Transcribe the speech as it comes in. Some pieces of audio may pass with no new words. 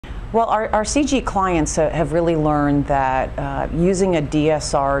Well, our CG clients have really learned that using a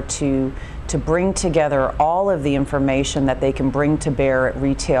DSR to bring together all of the information that they can bring to bear at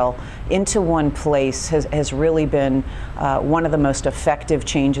retail into one place has really been one of the most effective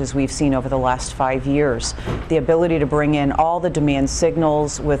changes we've seen over the last 5 years. The ability to bring in all the demand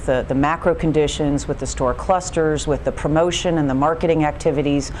signals with the macro conditions, with the store clusters, with the promotion and the marketing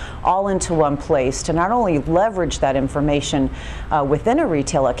activities, all into one place to not only leverage that information within a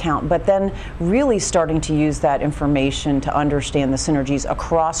retail account, but then really starting to use that information to understand the synergies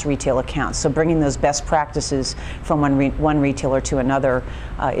across retail accounts. So bringing those best practices from one retailer to another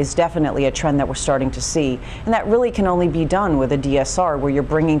is definitely a trend that we're starting to see. And that really can only be done with a DSR, where you're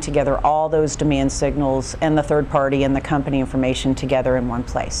bringing together all those demand signals and the third party and the company information together in one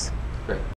place. Great.